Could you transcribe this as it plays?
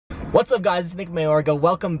What's up guys, it's Nick Mayorga.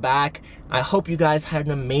 Welcome back. I hope you guys had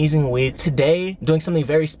an amazing week. Today, I'm doing something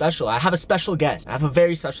very special. I have a special guest. I have a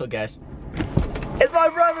very special guest. It's my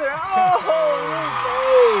brother! Oh,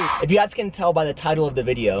 if you guys can tell by the title of the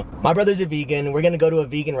video, my brother's a vegan. We're gonna go to a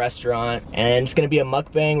vegan restaurant and it's gonna be a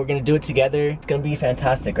mukbang. We're gonna do it together. It's gonna be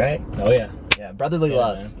fantastic, right? Oh yeah. Yeah, brotherly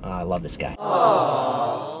love. I love this guy.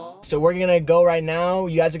 Aww. So we're gonna go right now.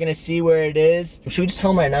 You guys are gonna see where it is. Should we just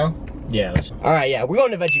tell them right now? Yeah. Alright, yeah, we're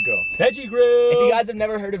going to Veggie Grill. Veggie Grill! If you guys have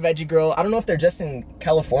never heard of Veggie Grill, I don't know if they're just in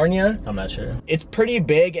California. I'm not sure. It's pretty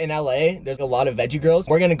big in LA. There's a lot of Veggie Grills.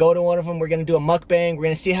 We're gonna go to one of them. We're gonna do a mukbang. We're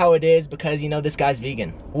gonna see how it is because, you know, this guy's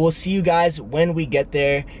vegan. We'll see you guys when we get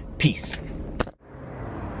there. Peace.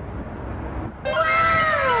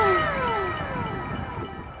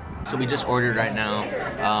 So we just ordered right now.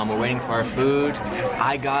 We're waiting for our food.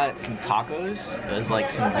 I got some tacos. There's like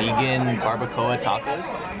some vegan barbacoa tacos.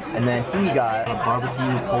 And then he got A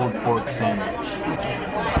barbecue pulled pork sandwich.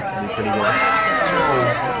 Pretty good.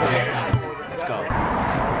 Let's go.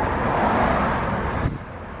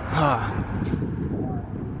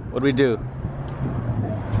 What'd we do?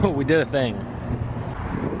 We did a thing.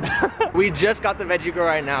 We just got the Veggie Grill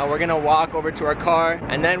right now. We're gonna walk over to our car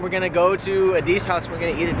and then we're gonna go to Adi's house. We're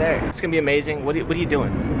gonna eat it there. It's gonna be amazing. What are you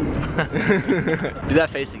doing? Do that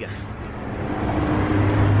face again.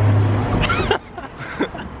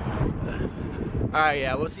 All right,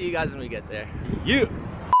 yeah, we'll see you guys when we get there. You.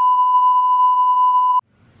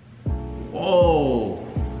 Whoa.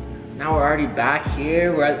 Now we're already back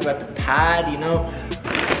here. We're at the pad, you know.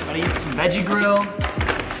 Gonna eat some Veggie Grill.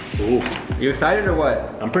 Ooh. You excited or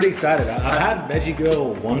what? I'm pretty excited. I've had Veggie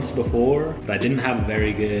Grill once before, but I didn't have a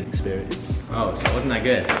very good experience. Oh, so it wasn't that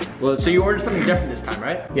good. Well, so you ordered something different this time,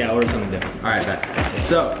 right? Yeah, I ordered something different. All right, bet.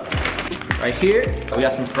 So, right here, we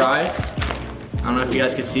got some fries. I don't know if you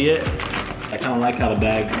guys can see it. I kind of like how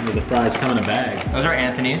the fries come in a bag. Those are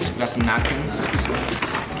Anthony's. We got some napkins.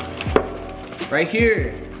 Right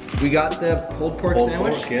here, we got the pulled pork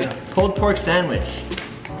sandwich. Pork, yeah. Pulled pork sandwich.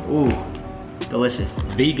 Ooh, delicious.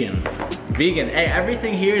 Vegan. Vegan. Hey,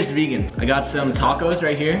 everything here is vegan. I got some tacos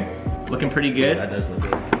right here. Looking pretty good. That does look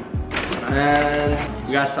good. And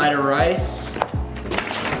we got a side of rice.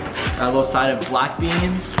 Got a little side of black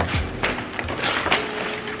beans.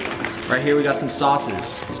 Right here we got some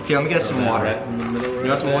sauces. Here, let me get some water. Right in the middle. You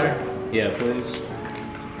want some water? Yeah, please.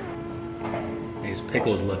 These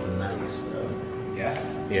pickles look nice, though. Yeah.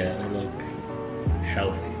 Yeah, they look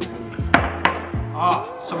healthy.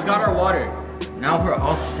 Ah, so we got our water. Now we're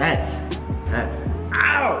all set.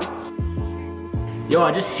 Ow! Yo,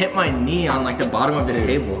 I just hit my knee on like the bottom of this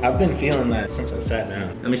table. I've been feeling that since I sat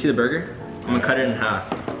down. Let me see the burger. I'm gonna cut it in half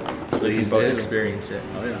so we can both experience it.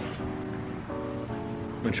 Oh yeah.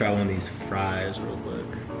 I'm gonna try one of these fries real quick.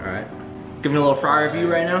 All right. Give me a little fry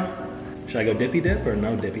review right now. Should I go dippy dip or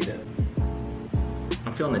no dippy dip?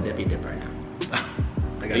 I'm feeling the dippy dip right now.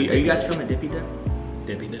 Are you guys feeling the dippy dip?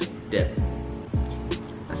 Dippy dip. Dip.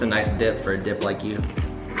 That's a nice dip for a dip like you.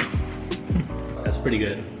 That's pretty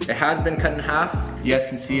good. It has been cut in half. You guys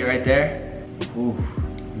can see it right there. Ooh.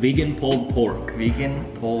 Vegan pulled pork. Vegan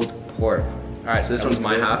pulled pork. All right, so this one's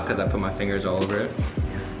my half because I put my fingers all over it.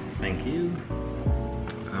 Thank you.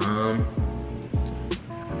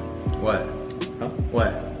 What? Huh?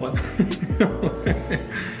 What? What?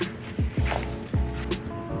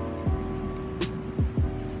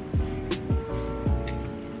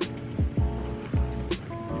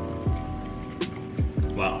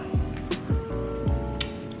 Wow.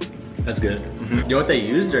 That's good. Mm-hmm. You know what they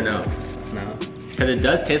used or no? No. Because it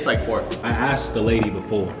does taste like pork. I asked the lady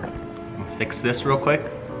before. I'll fix this real quick.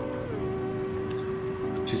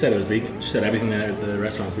 She said it was vegan. She said everything at the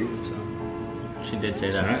restaurant's vegan, so. She did say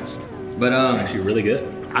It's that. nice. But It's actually really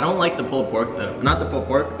good. I don't like the pulled pork though. Not the pulled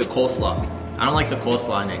pork, the coleslaw. I don't like the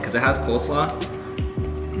coleslaw in it because it has coleslaw.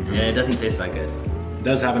 Mm-hmm. Yeah, it doesn't taste that good. It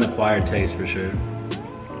does have an acquired taste for sure.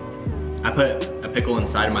 I put a pickle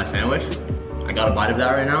inside of my sandwich. I got a bite of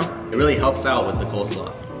that right now. It really helps out with the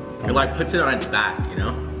coleslaw. It like puts it on its back, you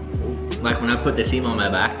know? Like when I put the seam on my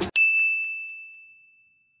back.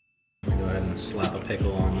 Let me go ahead and slap a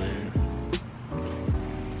pickle on there.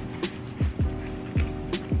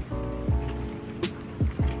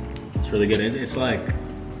 It's really good. It's like,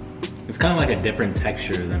 it's kind of like a different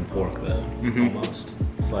texture than pork though, almost.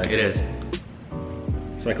 It's like, It is.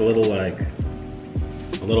 It's like a little It's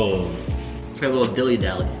like a little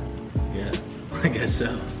dilly-dally. yeah, I guess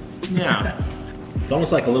so. Yeah. It's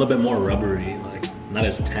almost like a little bit more rubbery, like not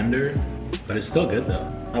as tender, but it's still good though.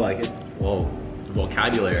 I like it. Whoa,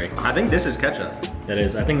 vocabulary. I think this is ketchup. That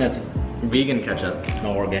is, I think that's Vegan ketchup.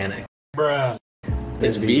 no organic. Bruh.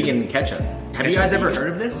 It's vegan ketchup. Have you guys ever heard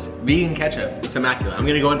of this? Vegan ketchup. It's immaculate. I'm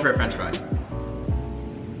gonna go in for a french fry.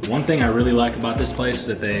 One thing I really like about this place is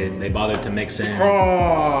that they bothered to mix in.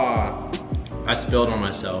 Oh, I spilled on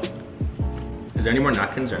myself. Is there any more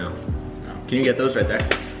napkins or no? No. Can you get those right there?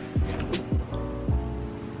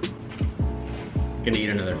 Gonna eat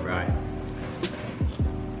another fry.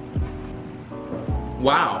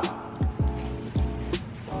 Wow.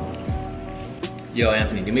 Yo,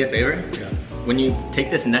 Anthony, do me a favor. Yeah. When you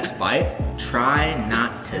take this next bite, try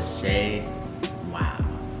not to say wow.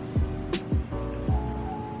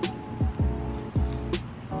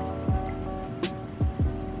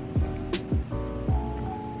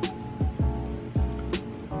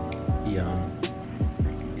 Yum.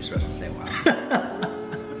 You're supposed to say wow.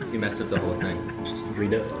 You messed up the whole thing. Just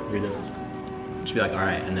read it. Just be like, all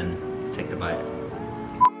right, and then take the bite.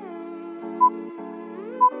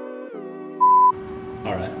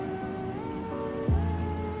 All right.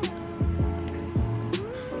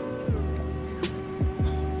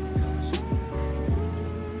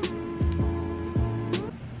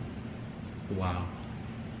 Wow.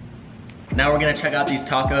 Now we're gonna check out these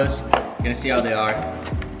tacos. Gonna see how they are.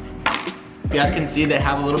 You guys can see they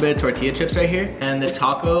have a little bit of tortilla chips right here. And the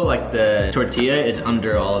taco, like the tortilla is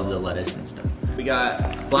under all of the lettuce and stuff. We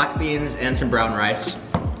got black beans and some brown rice.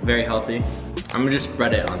 Very healthy. I'm gonna just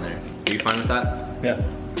spread it on there. Are you fine with that? Yeah.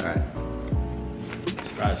 All right.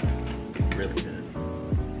 Surprised me. Really good.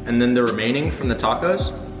 And then the remaining from the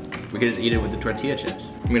tacos, we could just eat it with the tortilla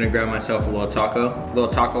chips. I'm gonna grab myself a little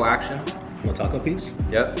taco action. Little taco piece?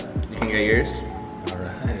 Yep, you can get yours. All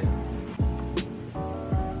right.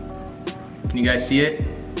 Can you guys see it?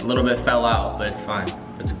 A little bit fell out, but it's fine.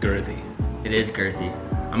 It's girthy. It is girthy.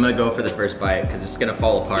 I'm gonna go for the first bite because it's gonna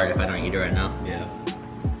fall apart if I don't eat it right now. Yeah.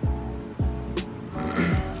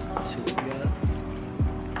 Let's see what we got.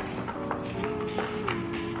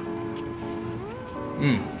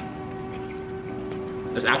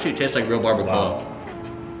 This actually tastes like real barbacoa. Wow.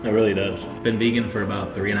 It really does. Been vegan for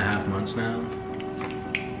about 3.5 months now.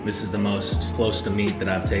 This is the most close to meat that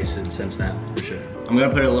I've tasted since then, for sure. I'm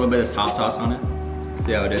gonna put a little bit of hot sauce on it.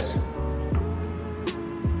 See how it is.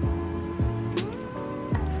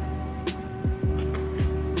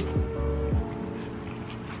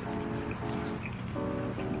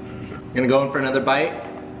 Gonna go in for another bite.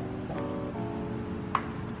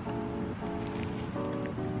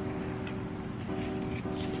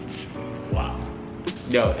 Wow.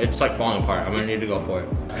 Yo, it's like falling apart. I'm gonna need to go for it.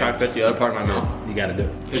 Try to fit the other part of my mouth. You gotta do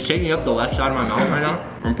it. It's taking up the left side of my mouth right now.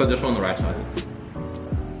 I'm gonna put this one on the right side.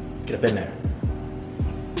 Get up in there.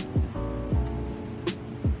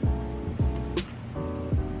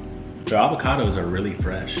 Their avocados are really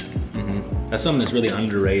fresh. That's something that's really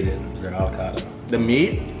underrated, is their avocado. The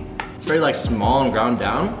meat, it's very like small and ground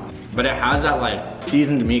down, but it has that like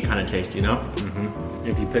seasoned meat kind of taste, you know?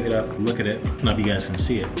 If you pick it up, look at it. I don't know if you guys can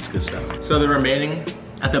see it, it's good stuff. So the remaining,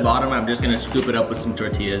 at the bottom, I'm just gonna scoop it up with some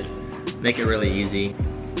tortillas. Make it really easy.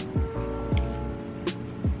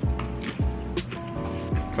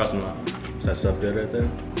 Trust me. Is that stuff good right there?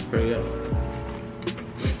 It's pretty good.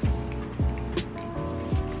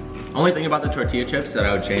 Only thing about the tortilla chips that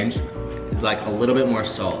I would change is like a little bit more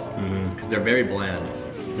salt, because they're very bland.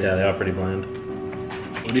 Yeah, they are pretty bland.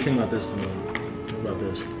 What do you think about this? What about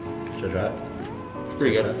this? Should I try it? It's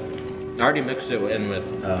pretty good. I already mixed it in with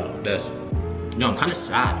this. No, I'm kind of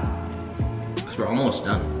sad, because we're almost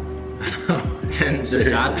done. And the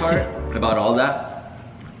sad part about all that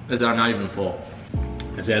is that I'm not even full.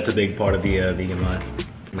 I'd say that's a big part of the vegan life,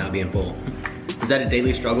 not being full. Is that a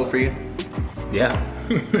daily struggle for you? Yeah,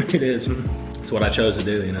 it is. It's what I chose to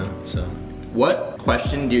do, you know, so. What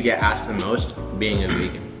question do you get asked the most being a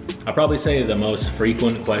vegan? I'd probably say the most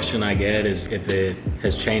frequent question I get is if it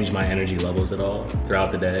has changed my energy levels at all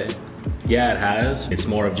throughout the day. Yeah, it has. It's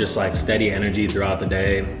more of just like steady energy throughout the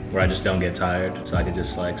day where I just don't get tired. So I could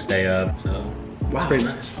just like stay up, so it's pretty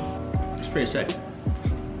nice. It's pretty sick.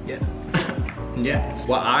 Yeah. Yeah.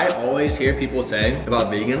 What I always hear people say about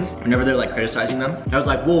vegans, whenever they're like criticizing them, I was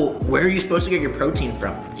like, well, where are you supposed to get your protein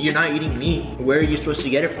from? You're not eating meat. Where are you supposed to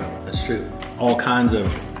get it from? That's true. All kinds of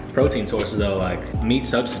protein sources though, like meat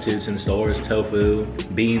substitutes in stores, tofu,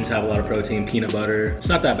 beans have a lot of protein, peanut butter. It's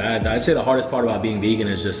not that bad. I'd say the hardest part about being vegan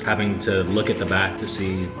is just having to look at the back to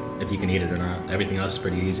see if you can eat it or not. Everything else is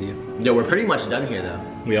pretty easy. Yo, we're pretty much done here though.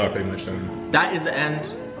 We are pretty much done. That is the end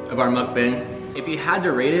of our mukbang. If you had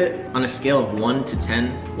to rate it on a scale of 1 to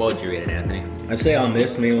 10, what would you rate it, Anthony? I'd say on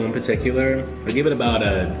this meal in particular, I'd give it about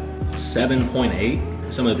a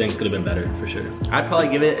 7.8. Some of the things could have been better for sure. I'd probably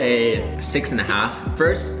give it a 6.5.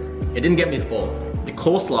 First, it didn't get me full. The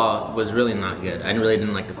coleslaw was really not good. I really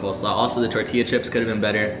didn't like the coleslaw. Also, the tortilla chips could have been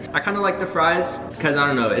better. I kind of like the fries because I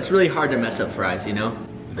don't know, it's really hard to mess up fries, you know?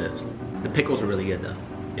 It is. The pickles were really good though.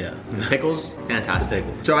 Yeah. The pickles, fantastic.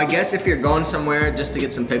 So I guess if you're going somewhere just to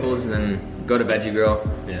get some pickles, then go to Veggie Grill.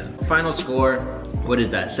 Yeah. Final score, what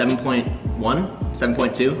is that? 7.1?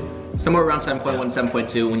 7.2? Somewhere around 7.1,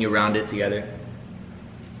 7.2 when you round it together.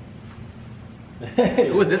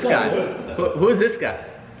 Who is this guy? Who is this guy?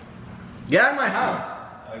 Get out of my house.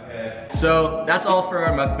 Okay. So that's all for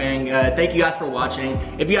our mukbang. Thank you guys for watching.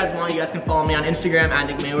 If you guys want, you guys can follow me on Instagram at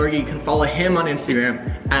Nick Mayorga. You can follow him on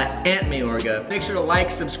Instagram at Mayorga. Make sure to like,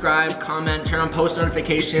 subscribe, comment, turn on post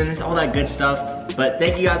notifications, all that good stuff. But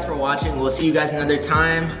thank you guys for watching. We'll see you guys another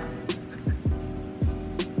time.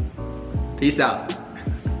 Peace out.